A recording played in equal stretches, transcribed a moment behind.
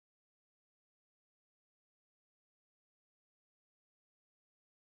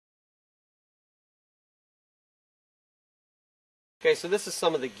Okay, so this is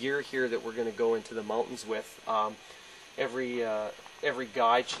some of the gear here that we're going to go into the mountains with. Every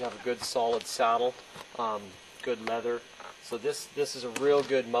guide should have a good solid saddle, good leather. So this is a real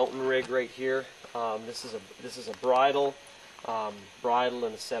good mountain rig right here. This is a bridle and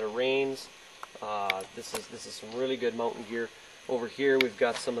a set of reins. This is some really good mountain gear. Over here we've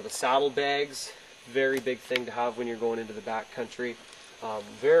got some of the saddle bags. Very big thing to have when you're going into the backcountry.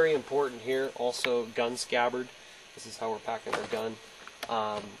 Very important here. Also gun scabbard. This is how we're packing our gun.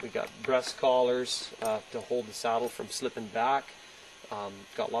 We got breast collars to hold the saddle from slipping back.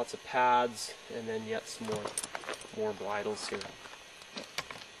 Got lots of pads, and then yet some more bridles here.